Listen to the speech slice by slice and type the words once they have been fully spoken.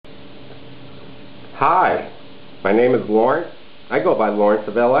Hi, my name is Lawrence. I go by Lawrence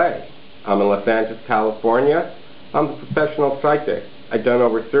of LA. I'm in Los Angeles, California. I'm a professional psychic. I've done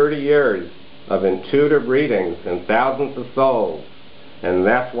over 30 years of intuitive readings and thousands of souls. And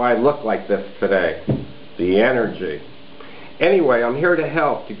that's why I look like this today. The energy. Anyway, I'm here to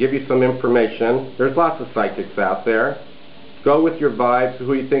help, to give you some information. There's lots of psychics out there. Go with your vibes,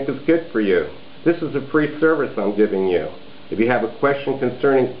 who you think is good for you. This is a free service I'm giving you. If you have a question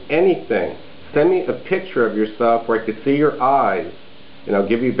concerning anything, send me a picture of yourself where I could see your eyes, and I'll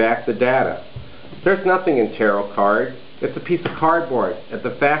give you back the data. There's nothing in tarot cards. It's a piece of cardboard at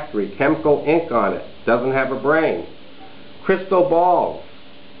the factory, chemical ink on it. Doesn't have a brain. Crystal balls.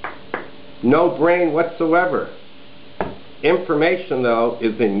 No brain whatsoever. Information, though,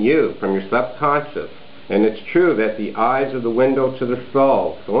 is in you, from your subconscious. And it's true that the eyes are the window to the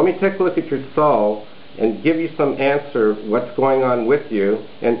soul. So let me take a look at your soul and give you some answer what's going on with you,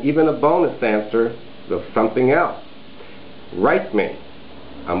 and even a bonus answer of something else. Write me.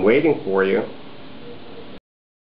 I'm waiting for you.